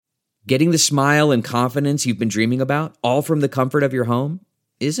Getting the smile and confidence you've been dreaming about, all from the comfort of your home,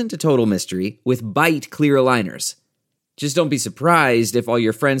 isn't a total mystery with Bite Clear Aligners. Just don't be surprised if all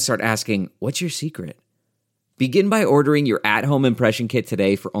your friends start asking, "What's your secret?" Begin by ordering your at-home impression kit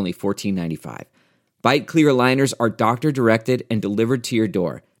today for only $14.95. Bite Clear Aligners are doctor-directed and delivered to your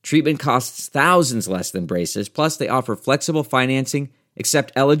door. Treatment costs thousands less than braces, plus they offer flexible financing,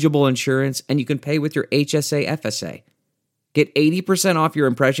 accept eligible insurance, and you can pay with your HSA FSA. Get 80% off your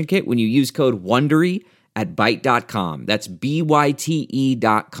impression kit when you use code WONDERY at Byte.com. That's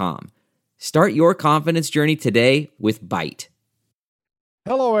BYTE.com. Start your confidence journey today with Byte.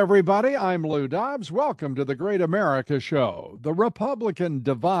 Hello, everybody. I'm Lou Dobbs. Welcome to the Great America Show. The Republican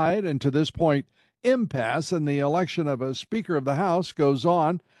divide, and to this point, impasse in the election of a Speaker of the House goes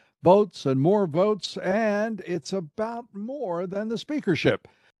on. Votes and more votes, and it's about more than the speakership.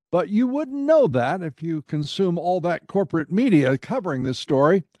 But you wouldn't know that if you consume all that corporate media covering this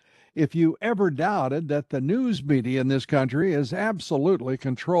story. If you ever doubted that the news media in this country is absolutely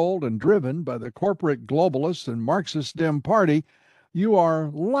controlled and driven by the corporate globalist and Marxist Dem Party, you are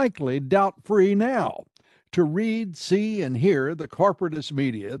likely doubt-free now. To read, see, and hear the corporatist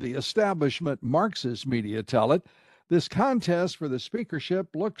media, the establishment Marxist media tell it, this contest for the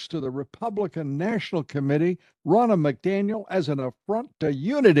speakership looks to the Republican National Committee, Ronna McDaniel, as an affront to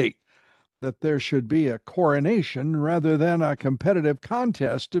unity, that there should be a coronation rather than a competitive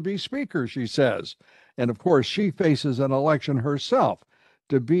contest to be speaker, she says. And of course, she faces an election herself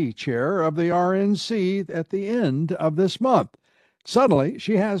to be chair of the RNC at the end of this month. Suddenly,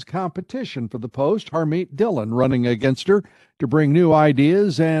 she has competition for the post, Harmeet Dillon running against her to bring new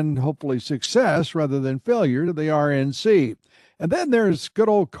ideas and hopefully success rather than failure to the RNC. And then there's good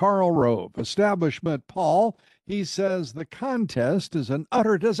old Karl Rove, establishment Paul. He says the contest is an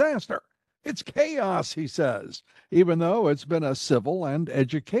utter disaster. It's chaos, he says, even though it's been a civil and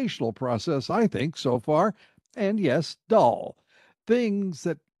educational process, I think, so far. And yes, dull. Things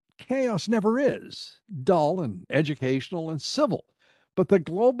that chaos never is, dull and educational and civil. But the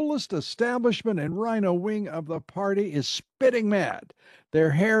globalist establishment and rhino wing of the party is spitting mad.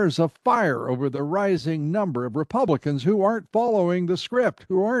 Their hair's afire over the rising number of Republicans who aren't following the script,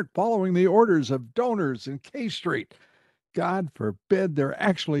 who aren't following the orders of donors in K Street. God forbid they're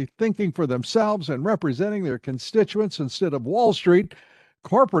actually thinking for themselves and representing their constituents instead of Wall Street,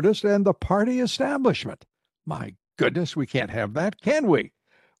 corporatists, and the party establishment. My goodness, we can't have that, can we?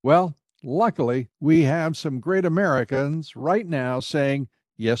 Well, luckily, we have some great Americans right now saying,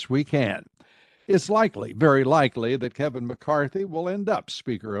 yes, we can. It's likely, very likely, that Kevin McCarthy will end up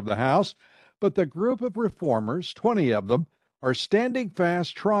Speaker of the House, but the group of reformers, 20 of them, are standing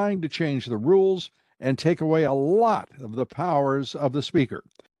fast trying to change the rules and take away a lot of the powers of the Speaker,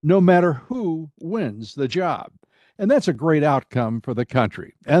 no matter who wins the job. And that's a great outcome for the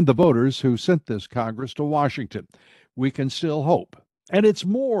country and the voters who sent this Congress to Washington. We can still hope. And it's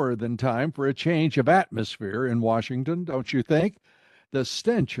more than time for a change of atmosphere in Washington, don't you think? The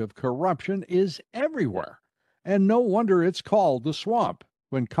stench of corruption is everywhere. And no wonder it's called the swamp,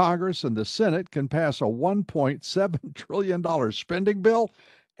 when Congress and the Senate can pass a $1.7 trillion spending bill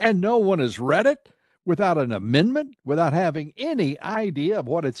and no one has read it without an amendment, without having any idea of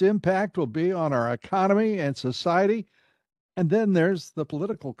what its impact will be on our economy and society. And then there's the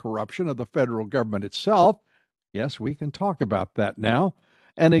political corruption of the federal government itself. Yes, we can talk about that now.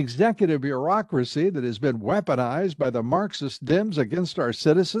 An executive bureaucracy that has been weaponized by the Marxist Dems against our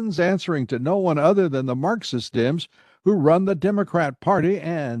citizens, answering to no one other than the Marxist Dems who run the Democrat Party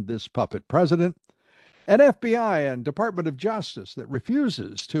and this puppet president. An FBI and Department of Justice that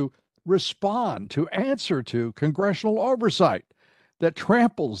refuses to respond, to answer to congressional oversight, that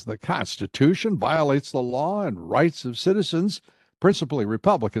tramples the Constitution, violates the law and rights of citizens, principally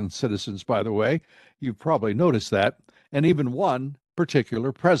Republican citizens, by the way. You've probably noticed that, and even one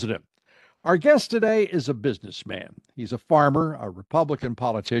particular president. Our guest today is a businessman. He's a farmer, a Republican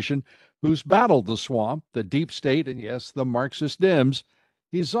politician who's battled the swamp, the deep state, and yes, the Marxist Dems.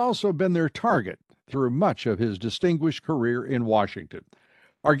 He's also been their target through much of his distinguished career in Washington.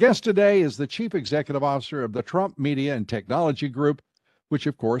 Our guest today is the Chief Executive Officer of the Trump Media and Technology Group, which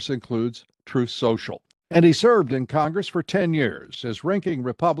of course includes Truth Social. And he served in Congress for 10 years as ranking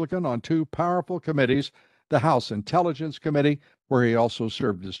Republican on two powerful committees, the House Intelligence Committee, where he also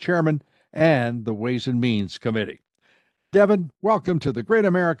served as chairman, and the Ways and Means Committee. Devin, welcome to the Great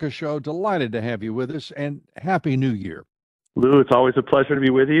America Show. Delighted to have you with us, and Happy New Year. Lou, it's always a pleasure to be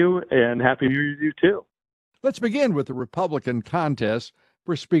with you, and Happy New Year to you, too. Let's begin with the Republican contest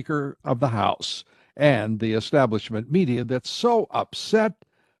for Speaker of the House and the establishment media that's so upset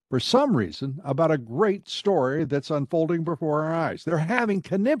for some reason, about a great story that's unfolding before our eyes. They're having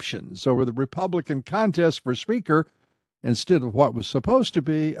conniptions over the Republican contest for Speaker instead of what was supposed to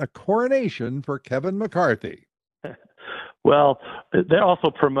be a coronation for Kevin McCarthy. Well, they also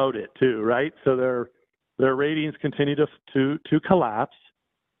promote it too, right? So their ratings continue to collapse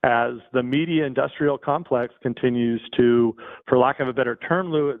as the media industrial complex continues to, for lack of a better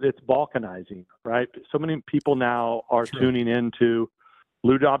term, Lou, it's balkanizing, right? So many people now are tuning into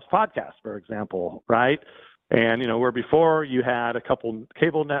Lou Dobbs' podcast, for example, right? And, where before you had a couple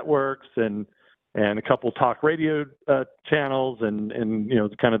cable networks and a couple talk radio channels and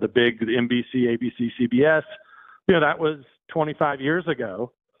kind of the big NBC, ABC, CBS, that was 25 years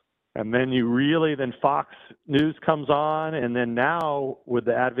ago. And then Fox News comes on. And then now with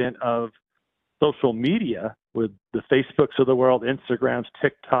the advent of social media, with the Facebooks of the world, Instagrams,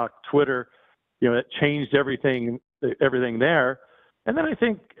 TikTok, Twitter, it changed everything there. And then I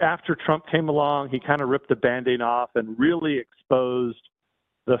think after Trump came along, he kind of ripped the Band-Aid off and really exposed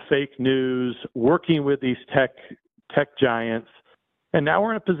the fake news, working with these tech giants. And now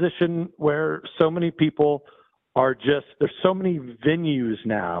we're in a position where so many people there's so many venues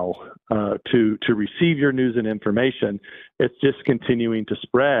now to receive your news and information. It's just continuing to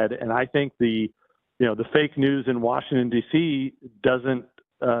spread. And I think the fake news in Washington, D.C.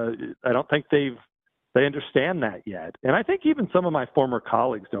 I don't think they understand that yet. And I think even some of my former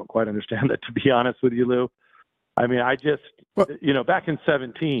colleagues don't quite understand that, to be honest with you, Lou. I mean, back in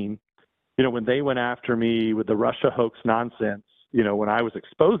 2017, when they went after me with the Russia hoax nonsense, when I was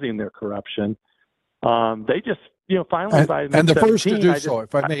exposing their corruption, they just, finally by and the first to do so,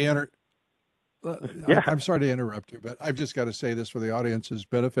 if I may yeah. I'm sorry to interrupt you, but I've just got to say this for the audience's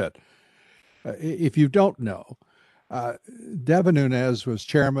benefit. If you don't know, Devin Nunes was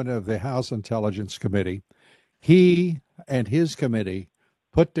chairman of the House Intelligence Committee. He and his committee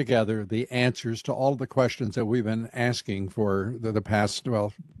put together the answers to all of the questions that we've been asking for the past,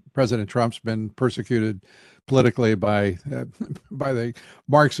 President Trump's been persecuted politically by the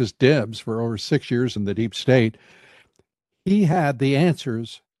Marxist Dems for over 6 years in the deep state. He had the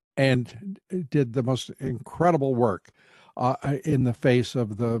answers and did the most incredible work in the face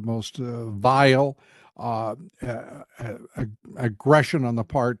of the most vile aggression on the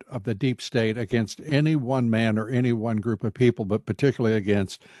part of the deep state against any one man or any one group of people, but particularly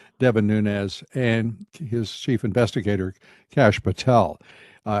against Devin Nunes and his chief investigator, Kash Patel.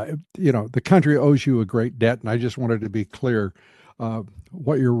 The country owes you a great debt, and I just wanted to be clear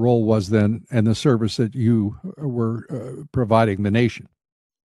what your role was then and the service that you were providing the nation.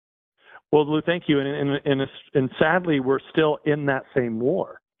 Well, Lou, thank you. And sadly, we're still in that same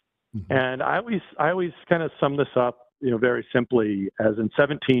war. Mm-hmm. And I always kind of sum this up, very simply. As in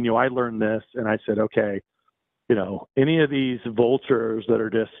 2017, I learned this, and I said, okay, any of these vultures that are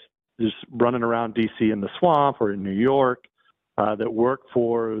just running around D.C. in the swamp or in New York that work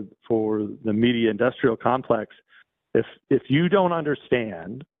for the media industrial complex, if you don't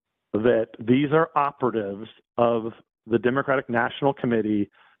understand that these are operatives of the Democratic National Committee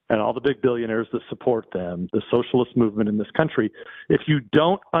and all the big billionaires that support them, the socialist movement in this country, if you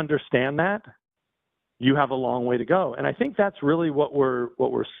don't understand that, you have a long way to go. And I think that's really what we're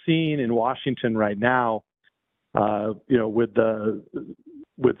seeing in Washington right now.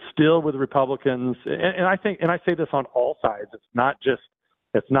 With Republicans, and I say this on all sides. It's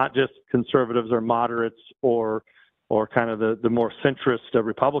not just conservatives or moderates or kind of the more centrist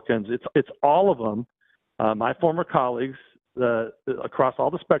Republicans. It's all of them. My former colleagues across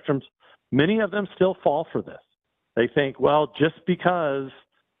all the spectrums, many of them still fall for this. They think, well, just because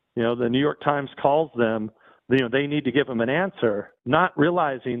the New York Times calls them, they need to give them an answer, not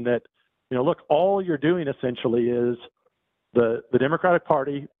realizing that look, all you're doing essentially is the Democratic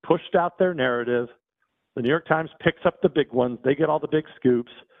Party pushed out their narrative. The New York Times picks up the big ones. They get all the big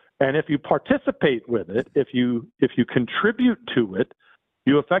scoops. And if you participate with it, if you contribute to it,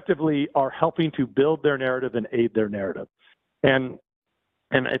 you effectively are helping to build their narrative and aid their narrative. And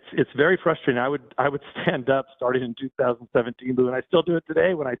it's very frustrating. I would stand up starting in 2017, Lou, and I still do it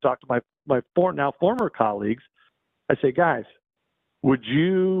today when I talk to my former colleagues. I say, guys, would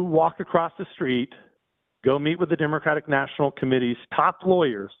you walk across the street, go meet with the Democratic National Committee's top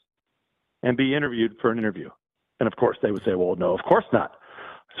lawyers, and be interviewed for an interview? And of course, they would say, well, no, of course not.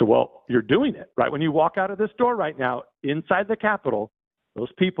 So, well, you're doing it, right? When you walk out of this door right now, inside the Capitol,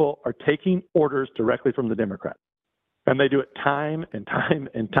 those people are taking orders directly from the Democrats. And they do it time and time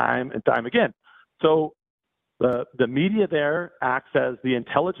and time and time again. So the media there acts as the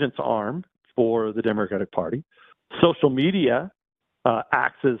intelligence arm for the Democratic Party. Social media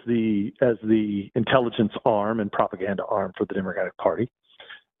acts as the intelligence arm and propaganda arm for the Democratic Party.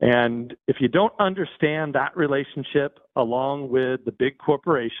 And if you don't understand that relationship along with the big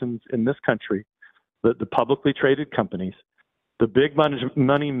corporations in this country, the publicly traded companies, the big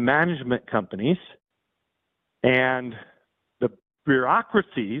money management companies, and the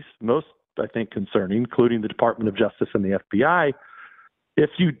bureaucracies, most, I think, concerning, including the Department of Justice and the FBI, if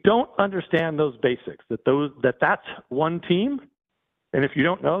you don't understand those basics, that's one team, and if you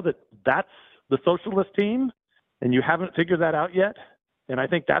don't know that that's the socialist team, and you haven't figured that out yet, and I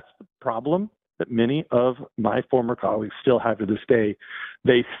think that's the problem that many of my former colleagues still have to this day.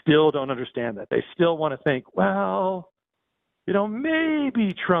 They still don't understand that. They still want to think, well,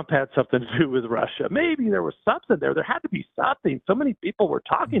 maybe Trump had something to do with Russia. Maybe there was something there. There had to be something. So many people were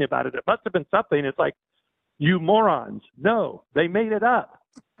talking about it. It must have been something. It's like, you morons. No, they made it up.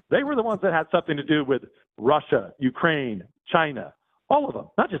 They were the ones that had something to do with Russia, Ukraine, China, all of them,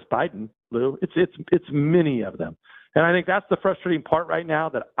 not just Biden, Lou. It's many of them. And I think that's the frustrating part right now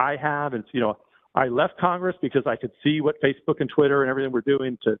that I have. It's, I left Congress because I could see what Facebook and Twitter and everything were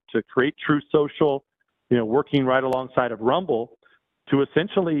doing to create True Social, working right alongside of Rumble to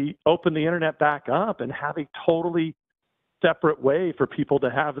essentially open the internet back up and have a totally separate way for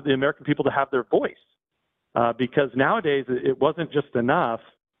the American people to have their voice. Because nowadays it wasn't just enough.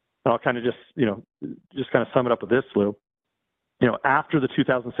 And I'll kind of just kind of sum it up with this, Lou. After the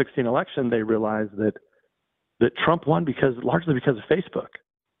 2016 election, they realized that Trump won largely because of Facebook,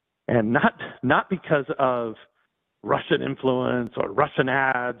 and not because of Russian influence or Russian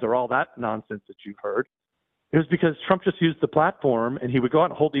ads or all that nonsense that you've heard. It was because Trump just used the platform, and he would go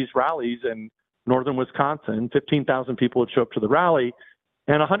out and hold these rallies in northern Wisconsin. 15,000 people would show up to the rally,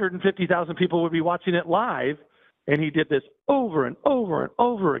 and 150,000 people would be watching it live. And he did this over and over and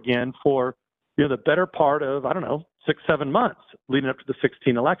over again for the better part of, 6-7 months leading up to the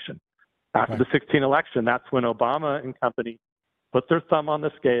 2016 election. After the 2016 election, that's when Obama and company put their thumb on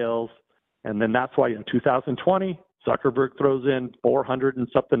the scales. And then that's why in 2020, Zuckerberg throws in $400 and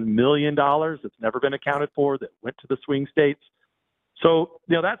something million that's never been accounted for that went to the swing states. So,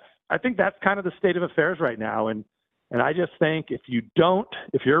 I think that's kind of the state of affairs right now. And I just think if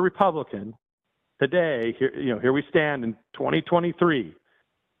you're a Republican today, here we stand in 2023,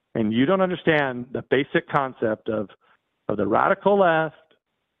 and you don't understand the basic concept of the radical left,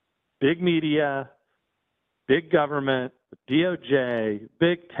 big media, big government, DOJ,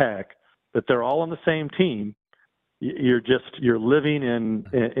 big tech, that they're all on the same team, you're living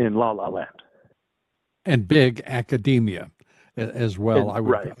in la la land. And big academia as well.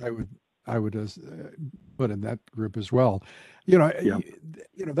 Right. I would put in that group as well.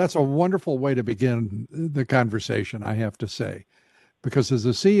 That's a wonderful way to begin the conversation, I have to say, because as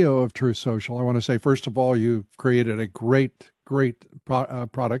the CEO of True Social, I want to say, first of all, you've created a great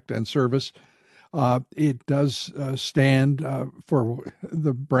product and service. It does stand for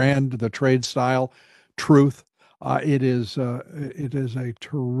the brand, the trade style, truth. It is a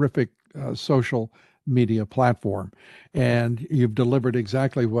terrific social media platform, and you've delivered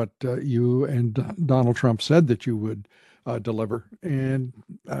exactly what you and Donald Trump said that you would deliver. And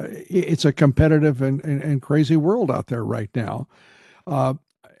it's a competitive and crazy world out there right now.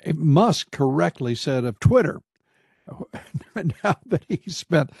 Musk correctly said of Twitter, now that he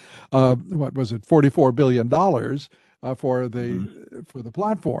spent $44 billion for the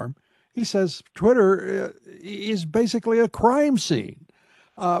platform, he says Twitter is basically a crime scene,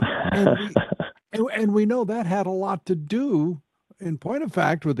 and we know that had a lot to do, in point of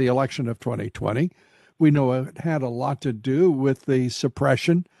fact, with the election of 2020. We know it had a lot to do with the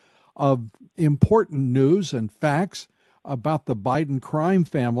suppression of important news and facts about the Biden crime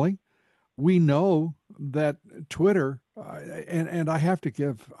family. We know that Twitter, and I have to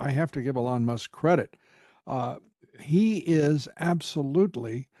give Elon Musk credit. He is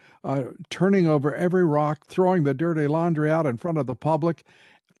absolutely turning over every rock, throwing the dirty laundry out in front of the public,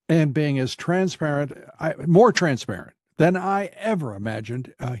 and being as transparent, more transparent than I ever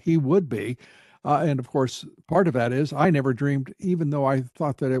imagined he would be. And of course, part of that is I never dreamed, even though I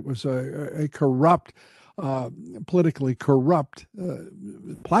thought that it was a corrupt, politically corrupt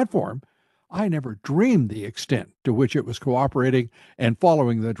platform, I never dreamed the extent to which it was cooperating and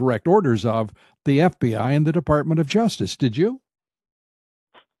following the direct orders of the FBI and the Department of Justice. Did you?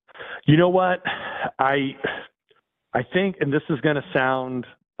 You know what? I think, and this is going to sound,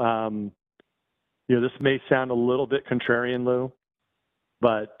 this may sound a little bit contrarian, Lou,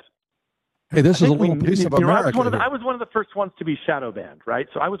 but hey, this is a little piece of America. I was one of the first ones to be shadow banned, right?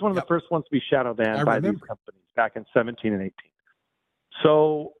 So I was one of the first ones to be shadow banned by these companies back in 17 and 18.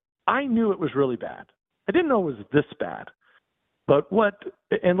 So I knew it was really bad. I didn't know it was this bad,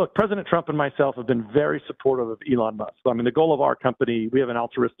 and look, President Trump and myself have been very supportive of Elon Musk. I mean, the goal of our company, we have an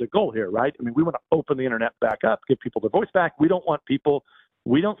altruistic goal here, right? I mean, we want to open the internet back up, give people their voice back. We don't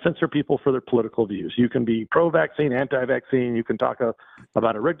censor people for their political views. You can be pro-vaccine, anti-vaccine. You can talk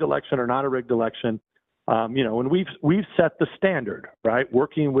about a rigged election or not a rigged election. And we've set the standard, right?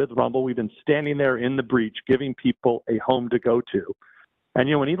 Working with Rumble, we've been standing there in the breach, giving people a home to go to. And,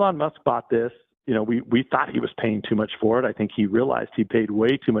 when Elon Musk bought this, we thought he was paying too much for it. I think he realized he paid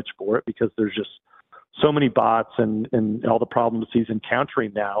way too much for it because there's just so many bots and all the problems he's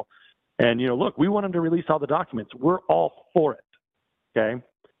encountering now. And, look, we want him to release all the documents. We're all for it. Okay.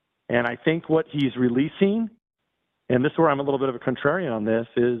 And I think what he's releasing, and this is where I'm a little bit of a contrarian on this,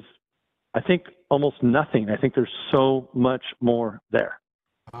 is I think almost nothing. I think there's so much more there.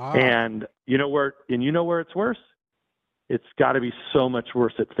 And you know where it's worse? It's got to be so much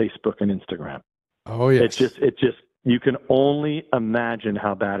worse at Facebook and Instagram. Oh, yes. It just, you can only imagine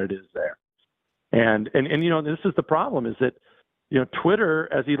how bad it is there. And this is the problem is that, Twitter,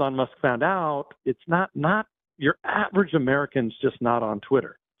 as Elon Musk found out, it's not your average American's just not on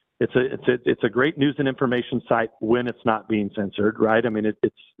Twitter. It's a great news and information site when it's not being censored, right? I mean,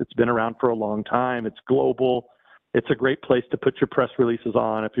 it's been around for a long time. It's global. It's a great place to put your press releases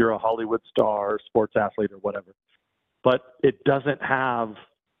on if you're a Hollywood star, sports athlete, or whatever. But it doesn't have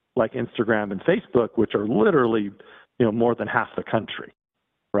like Instagram and Facebook, which are literally, more than half the country,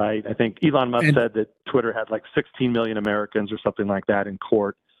 right? I think Elon Musk said that Twitter had like 16 million Americans or something like that in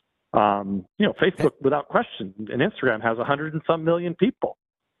court. Facebook, without question, and Instagram has 100 and some million people.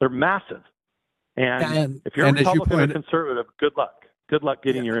 They're massive. And if you're a Republican or conservative, good luck. Good luck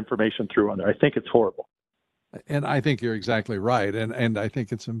getting your information through on there. I think it's horrible. And I think you're exactly right. And I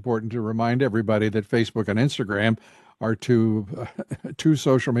think it's important to remind everybody that Facebook and Instagram are two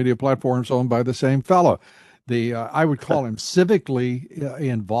social media platforms owned by the same fellow. I would call him civically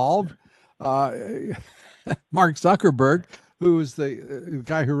involved. Mark Zuckerberg, who is the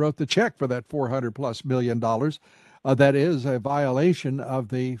guy who wrote the check for that $400+ million. That is a violation of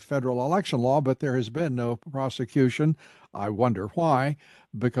the federal election law, but there has been no prosecution. I wonder why,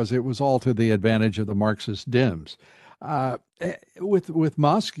 because it was all to the advantage of the Marxist Dems. With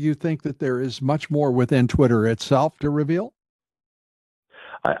Musk, you think that there is much more within Twitter itself to reveal?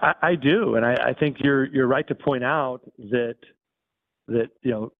 I do, and I think you're right to point out that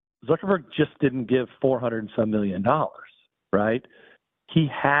Zuckerberg just didn't give $400 and some million, right? He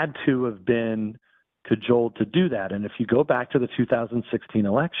had to have been cajoled to do that. And if you go back to the 2016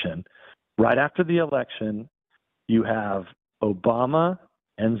 election, right after the election, you have Obama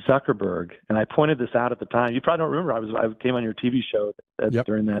and Zuckerberg. And I pointed this out at the time. You probably don't remember. I came on your TV show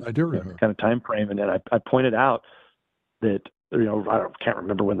during that kind of time frame. And then I pointed out that, I can't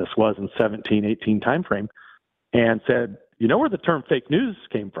remember when this was, in 17, 18 time frame, and said, where the term fake news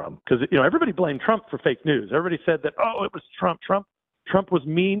came from? Because, everybody blamed Trump for fake news. Everybody said that, it was Trump. Trump was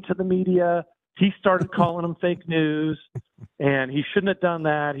mean to the media. He started calling them fake news, and he shouldn't have done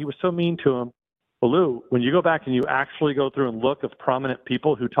that. He was so mean to him. Well, Lou, when you go back and you actually go through and look of prominent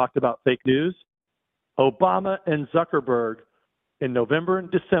people who talked about fake news, Obama and Zuckerberg in November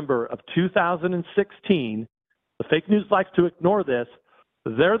and December of 2016, the fake news likes to ignore this.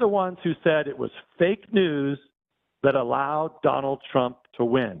 They're the ones who said it was fake news that allowed Donald Trump to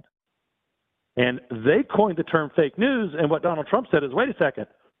win. And they coined the term fake news, and what Donald Trump said is, wait a second,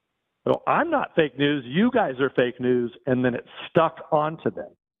 well, I'm not fake news. You guys are fake news. And then it stuck onto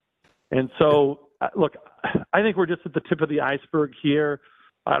them. And so, look, I think we're just at the tip of the iceberg here.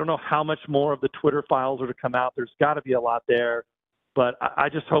 I don't know how much more of the Twitter files are to come out. There's got to be a lot there. But I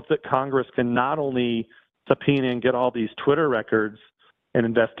just hope that Congress can not only subpoena and get all these Twitter records and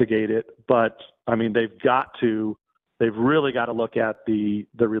investigate it, but, I mean, they've really got to look at the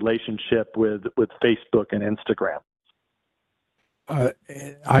relationship with Facebook and Instagram.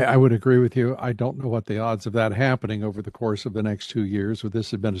 I would agree with you. I don't know what the odds of that happening over the course of the next 2 years with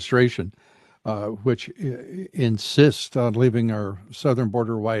this administration, which insists on leaving our southern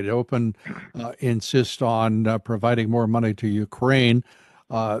border wide open, insists on providing more money to Ukraine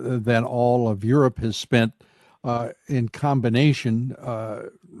than all of Europe has spent in combination,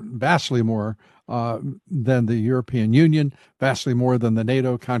 vastly more than the European Union, vastly more than the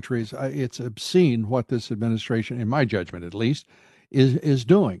NATO countries. It's obscene what this administration, in my judgment at least, is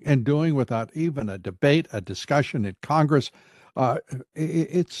doing, and doing without even a debate, a discussion in Congress.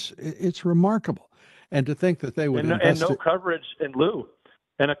 It's remarkable. And to think that they would and no coverage in lieu,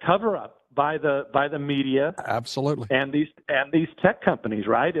 and a cover up by the media, absolutely, and these tech companies,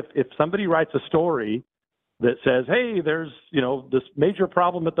 right? If somebody writes a story that says, hey, there's this major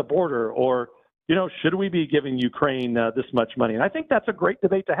problem at the border, or should we be giving Ukraine this much money? And I think that's a great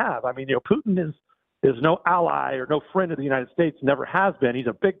debate to have. I mean, Putin is no ally or no friend of the United States, never has been. He's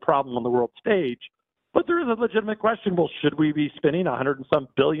a big problem on the world stage. But there is a legitimate question. Well, should we be spending $100 and some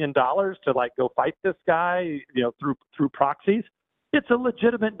billion to go fight this guy, through proxies? It's a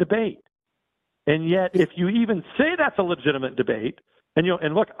legitimate debate. And yet, if you even say that's a legitimate debate,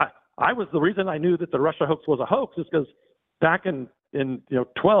 and look, I was the reason I knew that the Russia hoax was a hoax is because back in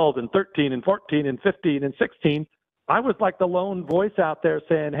 12 and 13 and 14 and 15 and 16, I was like the lone voice out there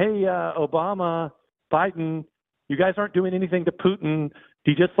saying, hey, Obama, Biden, you guys aren't doing anything to Putin.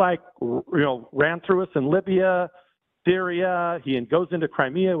 He just ran through us in Libya, Syria. He goes into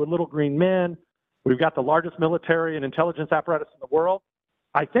Crimea with little green men. We've got the largest military and intelligence apparatus in the world.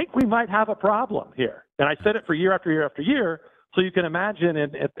 I think we might have a problem here. And I said it for year after year after year. So you can imagine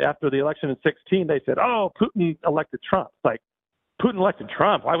after the election in 16, they said, oh, Putin elected Trump. It's like, Putin elected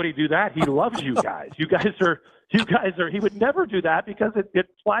Trump. Why would he do that? He loves you guys. You guys are, he would never do that because it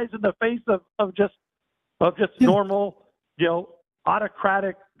flies in the face of just normal,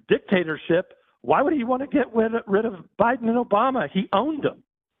 autocratic dictatorship. Why would he want to get rid of Biden and Obama? He owned them.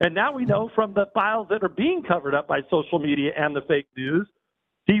 And now we know from the files that are being covered up by social media and the fake news,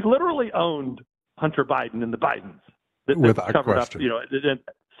 he literally owned Hunter Biden and the Bidens. Without covered question. Up,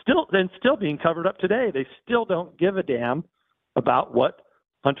 still being covered up today. They still don't give a damn about what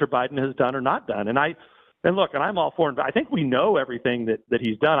Hunter Biden has done or not done. And I'm all for it. I think we know everything that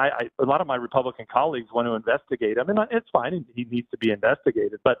he's done. A lot of my Republican colleagues want to investigate him, and it's fine. He needs to be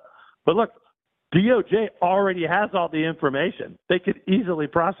investigated. But look, DOJ already has all the information. They could easily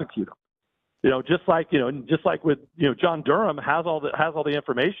prosecute him. Just like with John Durham has all the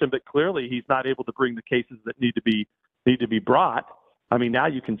information, but clearly he's not able to bring the cases that need to be brought. I mean, now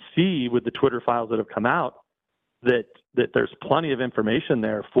you can see with the Twitter files that have come out that there's plenty of information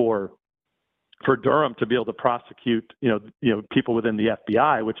there for Durham to be able to prosecute, people within the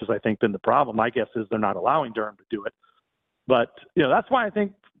FBI, which has, I think, been the problem. My guess is they're not allowing Durham to do it. But, that's why I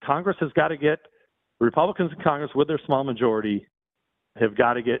think Congress has got to get Republicans in Congress with their small majority have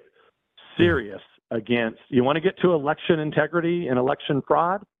got to get serious against, you want to get to election integrity and election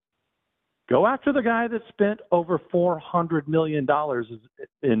fraud? Go after the guy that spent over $400 million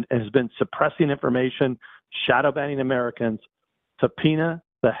and has been suppressing information, shadow banning Americans. Subpoena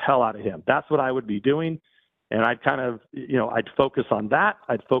the hell out of him. That's what I would be doing. And I'd kind of, I'd focus on that.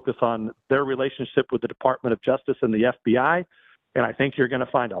 I'd focus on their relationship with the Department of Justice and the FBI. And I think you're going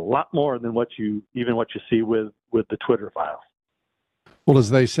to find a lot more than what you see with the Twitter files. Well,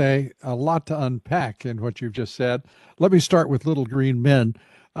 as they say, a lot to unpack in what you've just said. Let me start with little green men.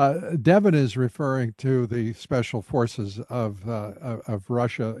 Devin is referring to the special forces of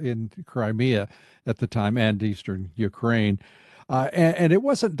Russia in Crimea at the time and eastern Ukraine. And it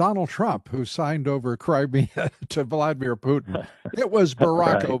wasn't Donald Trump who signed over Crimea to Vladimir Putin. It was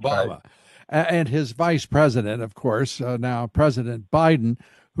Barack Obama. Right. And his vice president, of course, now President Biden,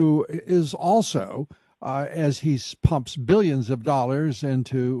 who is also, as he pumps billions of dollars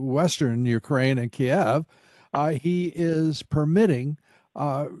into Western Ukraine and Kiev, he is permitting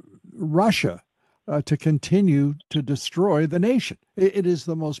Russia to continue to destroy the nation. It is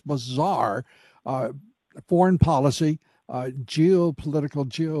the most bizarre foreign policy, geopolitical,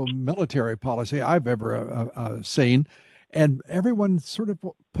 geomilitary policy I've ever seen. And everyone sort of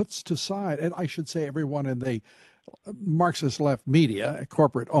puts to side, and I should say everyone in the Marxist left media,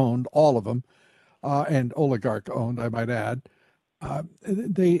 corporate owned, all of them, and oligarch owned, I might add,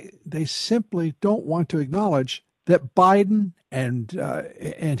 they simply don't want to acknowledge that Biden and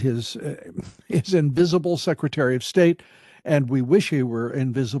his invisible Secretary of State, and we wish he were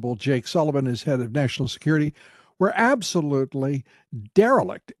invisible, Jake Sullivan, as head of national security, were absolutely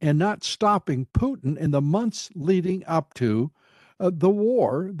derelict in not stopping Putin in the months leading up to the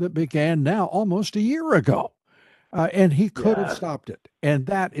war that began now almost a year ago. And he could have stopped it. And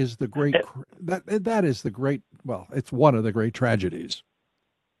that is the great, that is the great, well, it's one of the great tragedies.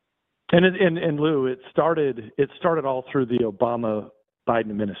 And Lou, it started all through the Obama Biden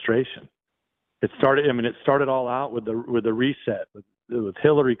administration. It started all out with the reset, with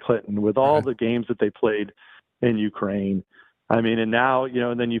Hillary Clinton, with all the games that they played in Ukraine. I mean, and now,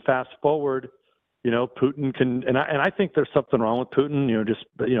 and then you fast forward, Putin can, and I think there's something wrong with Putin,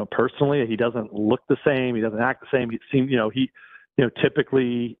 personally, he doesn't look the same. He doesn't act the same. He seems,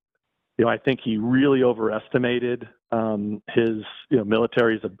 typically, I think he really overestimated his,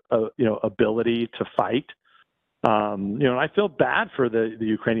 military's, ability to fight. And I feel bad for the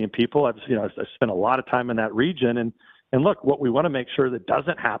Ukrainian people. I've spent a lot of time in that region, and look, what we want to make sure that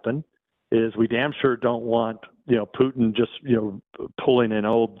doesn't happen is we damn sure don't want, Putin just, pulling an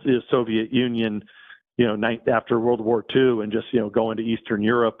old Soviet Union, after World War II and just, go into Eastern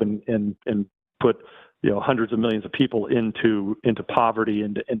Europe and put, hundreds of millions of people into poverty,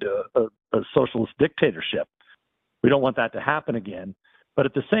 into a socialist dictatorship. We don't want that to happen again. But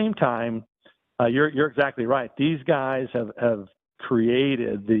at the same time, you're exactly right. These guys have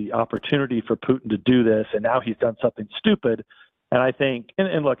created the opportunity for Putin to do this, and now he's done something stupid. And I think,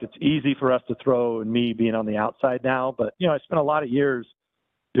 and look, it's easy for us to throw, and me being on the outside now, but, I spent a lot of years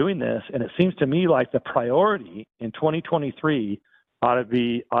doing this, and it seems to me like the priority in 2023 ought to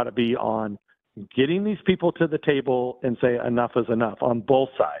be on getting these people to the table and say enough is enough on both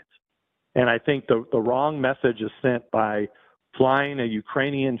sides. And I think the wrong message is sent by flying a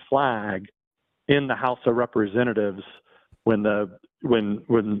Ukrainian flag in the House of Representatives when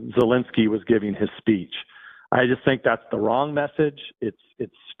Zelensky was giving his speech. I just think that's the wrong message. It's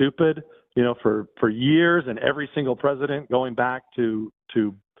stupid. For years, and every single president going back to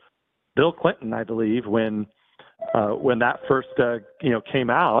Bill Clinton, I believe, when that first came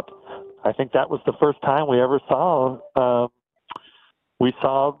out, I think that was the first time we ever saw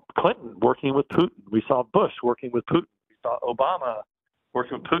Clinton working with Putin. We saw Bush working with Putin. We saw Obama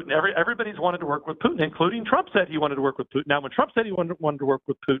working with Putin. Everybody's wanted to work with Putin, including Trump said he wanted to work with Putin. Now, when Trump said he wanted to work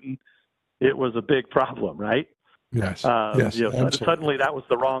with Putin, it was a big problem, right? Yes. Suddenly that was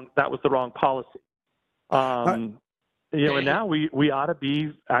the wrong policy. And now we ought to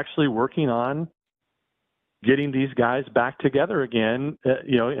be actually working on getting these guys back together again,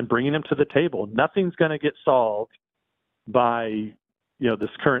 and bringing them to the table. Nothing's going to get solved by,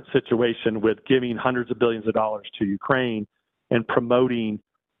 this current situation with giving hundreds of billions of dollars to Ukraine and promoting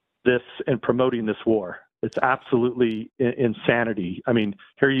this war. It's absolutely insanity. I mean,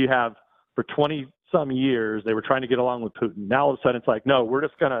 here you have, for 20 some years, they were trying to get along with Putin. Now all of a sudden it's like, no, we're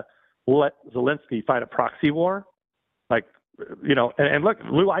just going to let Zelensky fight a proxy war. Like, and look,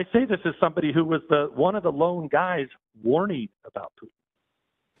 Lou, I say this as somebody who was one of the lone guys warning about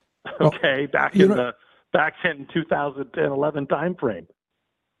Putin. Okay, back in 2011 timeframe.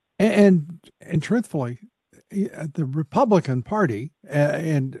 And truthfully, the Republican Party,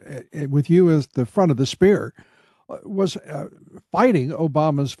 and with you as the front of the spear, was fighting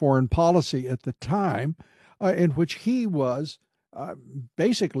Obama's foreign policy at the time, in which he was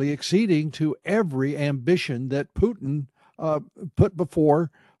basically acceding to every ambition that Putin put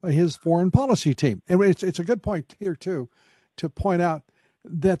before his foreign policy team. And it's a good point here, too, to point out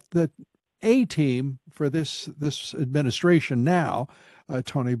that the A team for this administration now,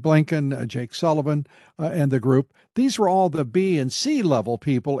 Tony Blinken, Jake Sullivan, and the group, these were all the B and C level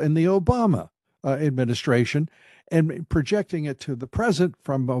people in the Obama administration. And projecting it to the present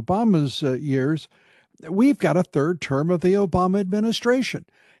from Obama's years, we've got a third term of the Obama administration.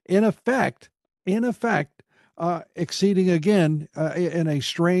 In effect, acceding again in a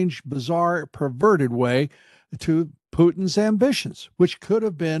strange, bizarre, perverted way to Putin's ambitions, which could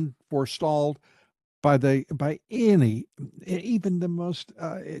have been forestalled by any, even the most,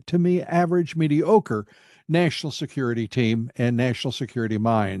 to me, average, mediocre national security team and national security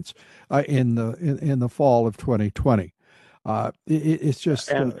minds in the fall of 2020. It's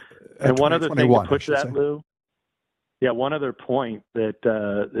just and one other thing to put to that, Lou. Yeah, one other point that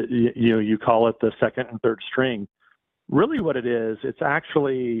you call it the second and third string. Really, what it is, it's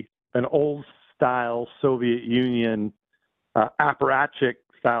actually an old style Soviet Union apparatchik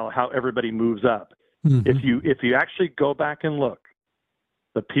style, how everybody moves up. Mm-hmm. If you actually go back and look,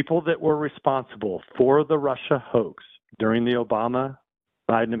 the people that were responsible for the Russia hoax during the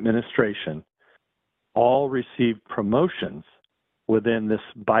Obama-Biden administration all received promotions within this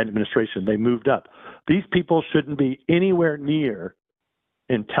Biden administration. They moved up. These people shouldn't be anywhere near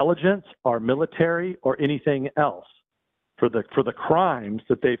intelligence or military or anything else for the crimes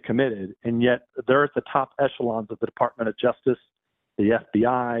that they've committed, and yet they're at the top echelons of the Department of Justice, the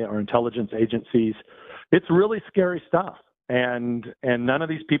FBI, our intelligence agencies. It's really scary stuff. And none of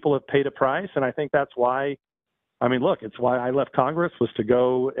these people have paid a price. And I think that's why, it's why I left Congress, was to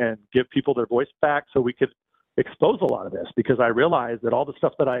go and give people their voice back so we could expose a lot of this, because I realized that all the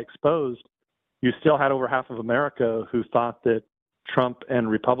stuff that I exposed, you still had over half of America who thought that Trump and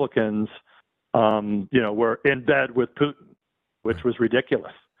Republicans, were in bed with Putin, which was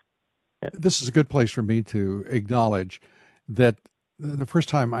ridiculous. This is a good place for me to acknowledge that the first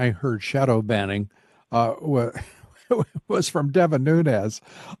time I heard shadow banning was from Devin Nunes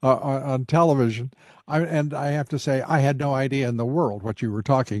on television. And I have to say, I had no idea in the world what you were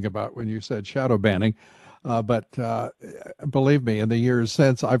talking about when you said shadow banning. But believe me, in the years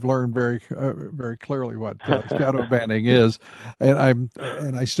since, I've learned very clearly what shadow banning is, and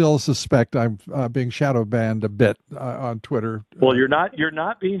I still suspect I'm being shadow banned a bit on Twitter. Well, you're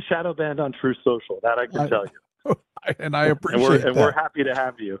not being shadow banned on True Social. That I can tell you. And I and appreciate we're that. happy to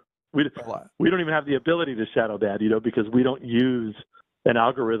have you. Well, We don't even have the ability to shadow ban, because we don't use an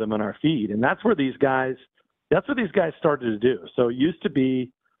algorithm on our feed, and that's what these guys started to do. So it used to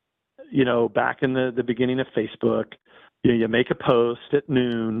be, back in the beginning of Facebook, you make a post at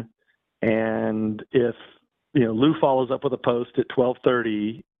noon, and if Lou follows up with a post at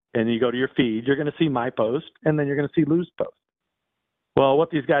 12:30, and you go to your feed, you're going to see my post, and then you're going to see Lou's post. Well,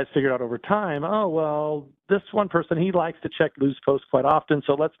 what these guys figured out over time, this one person, he likes to check Lou's post quite often,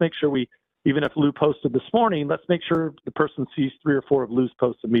 so let's make sure even if Lou posted this morning, let's make sure the person sees 3 or 4 of Lou's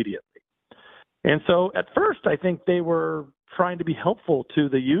posts immediately. And so at first, I think they were trying to be helpful to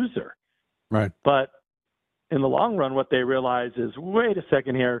the user. right. But in the long run, what they realize is, wait a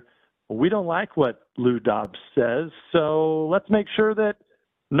second here, we don't like what Lou Dobbs says, so let's make sure that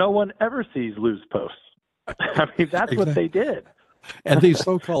no one ever sees Lou's posts. I mean, that's what they did. And these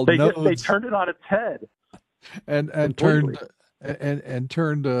so-called nodes, they turned it on its head, and turned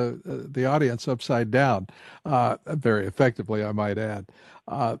the audience upside down, very effectively, I might add.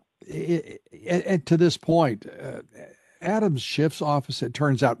 And to this point, Adam Schiff's office, it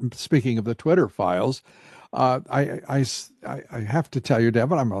turns out, speaking of the Twitter files, I have to tell you,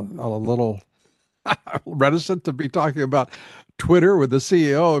 Devin, I'm a little reticent to be talking about Twitter with the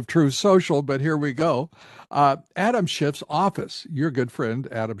CEO of True Social, but here we go. Adam Schiff's office, your good friend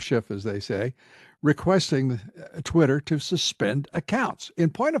Adam Schiff, as they say, requesting Twitter to suspend accounts. In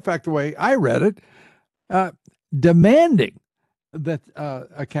point of fact, the way I read it, demanding that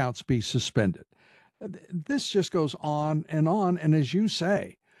accounts be suspended. This just goes on, and as you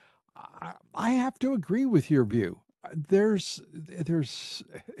say, I have to agree with your view. It's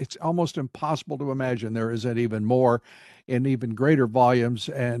almost impossible to imagine there isn't even more in even greater volumes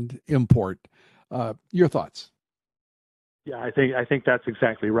and import. Your thoughts? Yeah, I think that's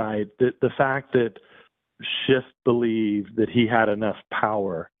exactly right. The fact that Schiff believed that he had enough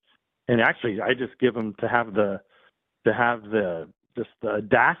power, and actually, I just give him to have the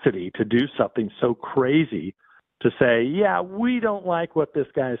audacity to do something so crazy, to say, yeah, we don't like what this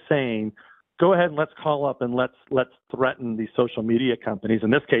guy is saying. Go ahead and let's call up and let's threaten these social media companies. In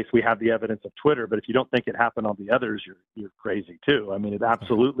this case, we have the evidence of Twitter, but if you don't think it happened on the others, you're crazy too. I mean,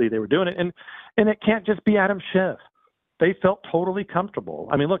 absolutely they were doing it, and it can't just be Adam Schiff. They felt totally comfortable.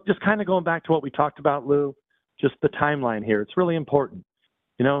 I mean, look, just kind of going back to what we talked about, Lou, just the timeline here. It's really important.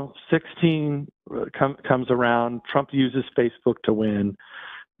 16 comes around. Trump uses Facebook to win.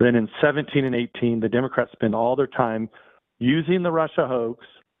 Then in 17 and 18, the Democrats spend all their time using the Russia hoax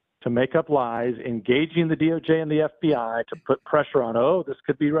to make up lies, engaging the DOJ and the FBI to put pressure on, this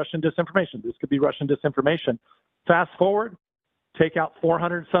could be Russian disinformation. This could be Russian disinformation. Fast forward, take out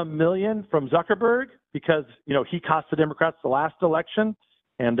 400-some million from Zuckerberg because, he cost the Democrats the last election,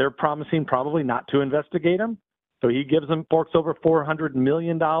 and they're promising probably not to investigate him. So he gives them forks over $400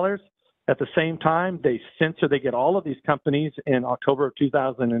 million. At the same time, they get all of these companies in October of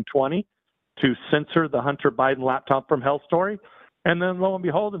 2020 to censor the Hunter Biden laptop from Hell Story. And then lo and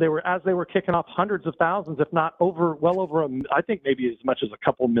behold, as they were kicking off hundreds of thousands, if not I think maybe as much as a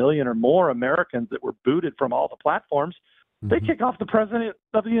couple million or more Americans that were booted from all the platforms, they kick off the president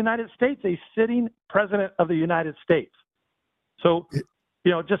of the United States, a sitting president of the United States. So,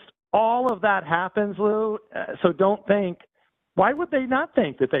 just all of that happens, Lou. So don't think, why would they not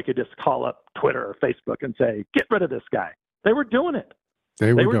think that they could just call up Twitter or Facebook and say, get rid of this guy? They were doing it.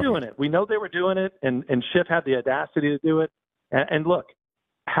 They were doing it. We know they were doing it, and Schiff had the audacity to do it. And look,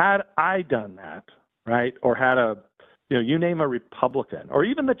 had I done that, right, or had you name a Republican, or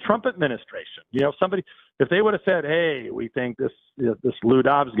even the Trump administration, if they would have said, hey, we think this Lou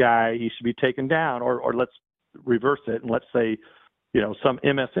Dobbs guy, he should be taken down, or let's reverse it and let's say, some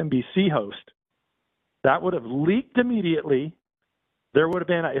MSNBC host, that would have leaked immediately. There would have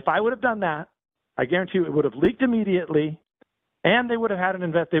been, if I would have done that, I guarantee you it would have leaked immediately, and they would have had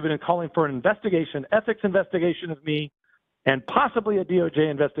they've been calling for an investigation, ethics investigation of me, and possibly a DOJ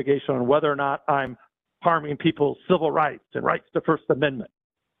investigation on whether or not I'm harming people's civil rights and rights to First Amendment.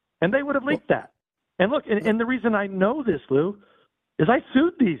 And they would have leaked that. And look, and the reason I know this, Lou, is I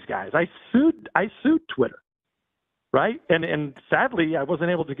sued these guys. I sued Twitter, right? And sadly, I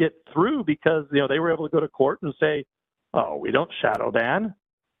wasn't able to get through because, they were able to go to court and say, oh, we don't shadow ban.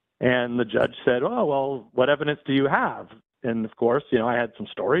 And the judge said, oh, well, what evidence do you have? And of course, I had some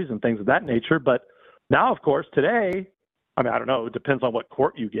stories and things of that nature. But now, of course, today, I mean, I don't know. It depends on what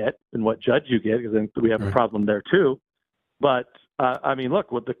court you get and what judge you get, because then we have a Right. problem there too. But I mean,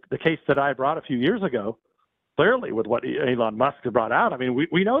 look, with the case that I brought a few years ago, clearly with what Elon Musk had brought out, I mean,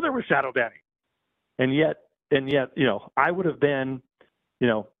 we know there was shadow banning, and yet, I would have been,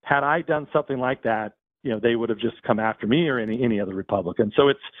 had I done something like that, they would have just come after me or any other Republican. So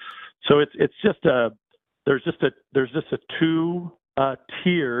it's just there's just a two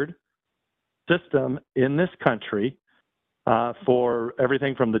tiered system in this country for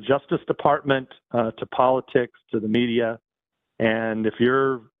everything from the Justice Department to politics to the media. And if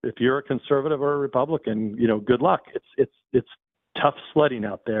you're a conservative or a Republican, good luck. It's tough sledding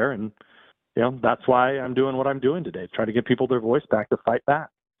out there, and that's why I'm doing what I'm doing today, trying to get people their voice back to fight back.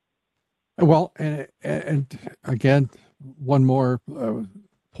 Well, and again, one more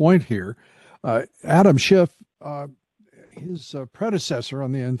point here. Adam Schiff, his predecessor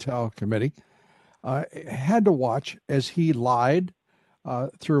on the Intel Committee, had to watch as he lied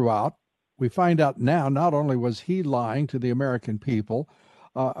throughout. We find out now, not only was he lying to the American people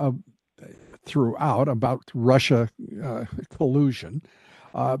throughout about Russia collusion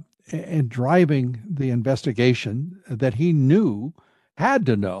and driving the investigation that he had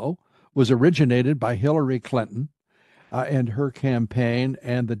to know, was originated by Hillary Clinton and her campaign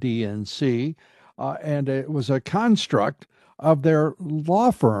and the DNC. And it was a construct of their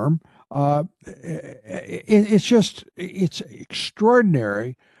law firm. It's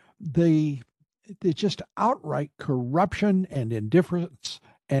extraordinary. The just outright corruption and indifference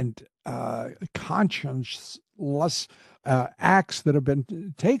and conscienceless acts that have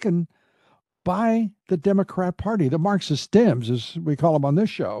been taken by the Democrat Party, the Marxist Dems, as we call them on this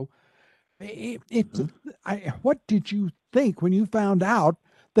show. What did you think when you found out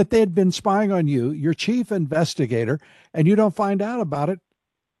that they had been spying on you, your chief investigator, and you don't find out about it?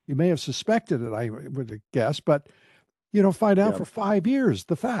 You may have suspected it, I would guess, but you don't find out for 5 years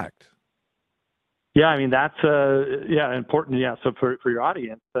the fact. Yeah, I mean, that's important. Yeah, so for your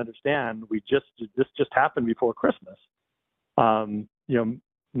audience to understand, this just happened before Christmas.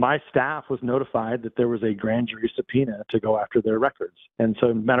 My staff was notified that there was a grand jury subpoena to go after their records. And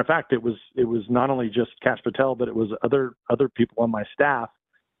so, matter of fact, it was not only just Kash Patel, but it was other people on my staff.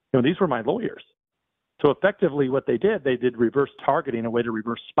 These were my lawyers. So effectively what they did reverse targeting, a way to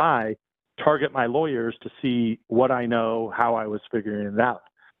reverse spy, target my lawyers to see what I know, how I was figuring it out.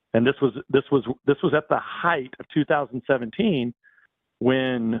 And this was at the height of 2017,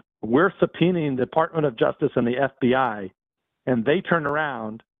 when we're subpoenaing the Department of Justice and the FBI, and they turn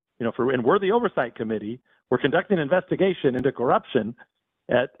around, and we're the oversight committee. We're conducting an investigation into corruption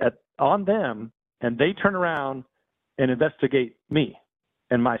on them, and they turn around and investigate me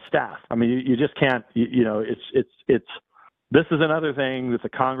and my staff. I mean, you just can't. It's. This is another thing that the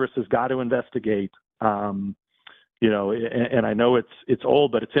Congress has got to investigate. And I know it's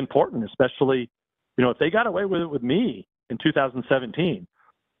old, but it's important, especially if they got away with it with me in 2017,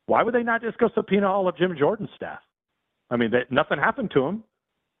 why would they not just go subpoena all of Jim Jordan's staff? I mean, nothing happened to them.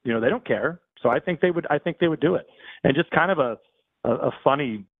 They don't care. So I think they would do it. And just kind of a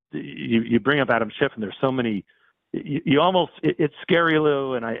funny, you bring up Adam Schiff, and there's so many, you almost, it's scary,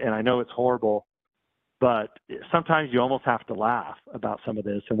 Lou, and I know it's horrible, but sometimes you almost have to laugh about some of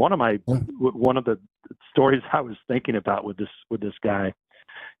this. And one of the stories I was thinking about with this guy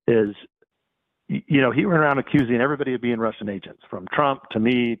is, he went around accusing everybody of being Russian agents, from Trump to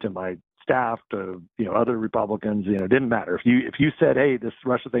me to my staff to other Republicans. Didn't matter if you said, hey, this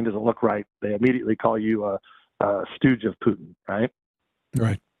Russia thing doesn't look right, they immediately call you a stooge of Putin, right?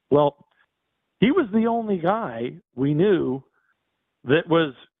 Right. Well, he was the only guy we knew that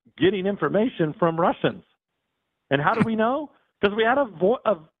was getting information from Russians. And how do we know? Because we had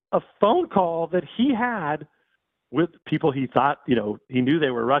a phone call that he had with people he thought, he knew they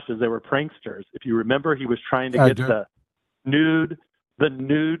were Russians, they were pranksters. If you remember, he was trying to get the nude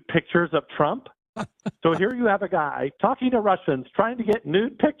pictures of Trump. So here you have a guy talking to Russians, trying to get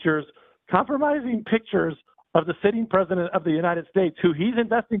nude pictures, compromising pictures of the sitting president of the United States, who he's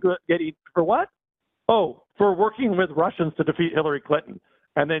investigating for what? Oh, for working with Russians to defeat Hillary Clinton.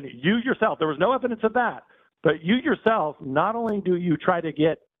 And then you yourself, there was no evidence of that, but you yourself, not only do you try to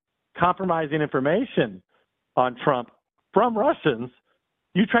get compromising information on Trump from Russians,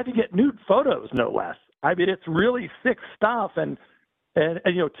 you tried to get nude photos, no less. I mean, it's really sick stuff. And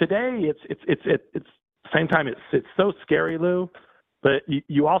today it's same time it's so scary, Lou. But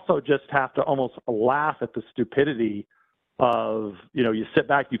you also just have to almost laugh at the stupidity of you sit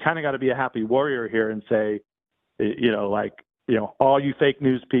back. You kind of got to be a happy warrior here and say, all you fake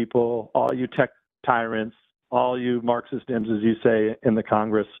news people, all you tech tyrants, all you Marxist Dems, as you say in the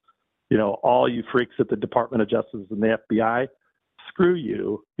Congress, all you freaks at the Department of Justice and the FBI, screw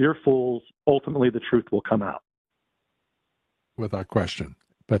you. You're fools. Ultimately, the truth will come out. Without question.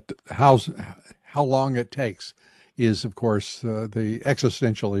 But how long it takes is, of course, the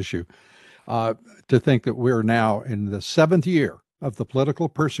existential issue. To think that we're now in the 7th year of the political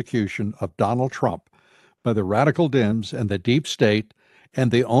persecution of Donald Trump by the radical Dems and the deep state,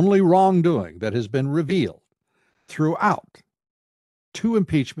 and the only wrongdoing that has been revealed throughout 2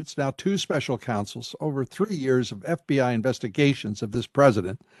 impeachments, now 2 special counsels, over 3 years of FBI investigations of this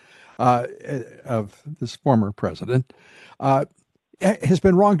president, of this former president, has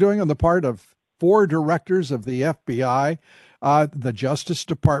been wrongdoing on the part of 4 directors of the FBI, the Justice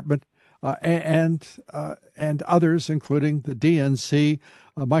Department, and others, including the DNC,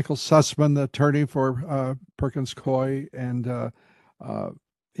 Michael Sussman, the attorney for Perkins Coie, and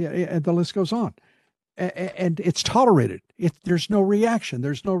the list goes on. And it's tolerated. There's no reaction.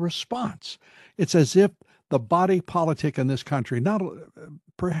 There's no response. It's as if the body politic in this country, and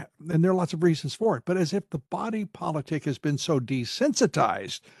there are lots of reasons for it, but as if the body politic has been so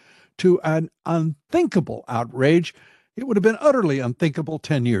desensitized to an unthinkable outrage. It would have been utterly unthinkable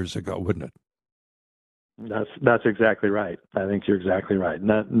 10 years ago, wouldn't it? That's exactly right. I think you're exactly right.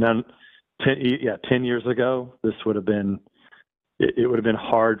 10 years ago, this would have been, it would have been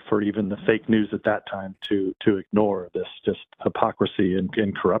hard for even the fake news at that time to ignore this just hypocrisy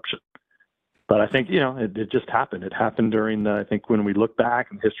and corruption. But I think, it just happened. It happened during I think when we look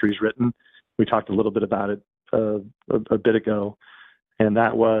back and history's written, we talked a little bit about it a bit ago, and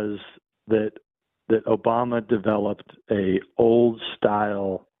that was that Obama developed a old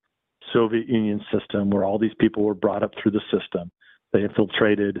style Soviet Union system where all these people were brought up through the system. They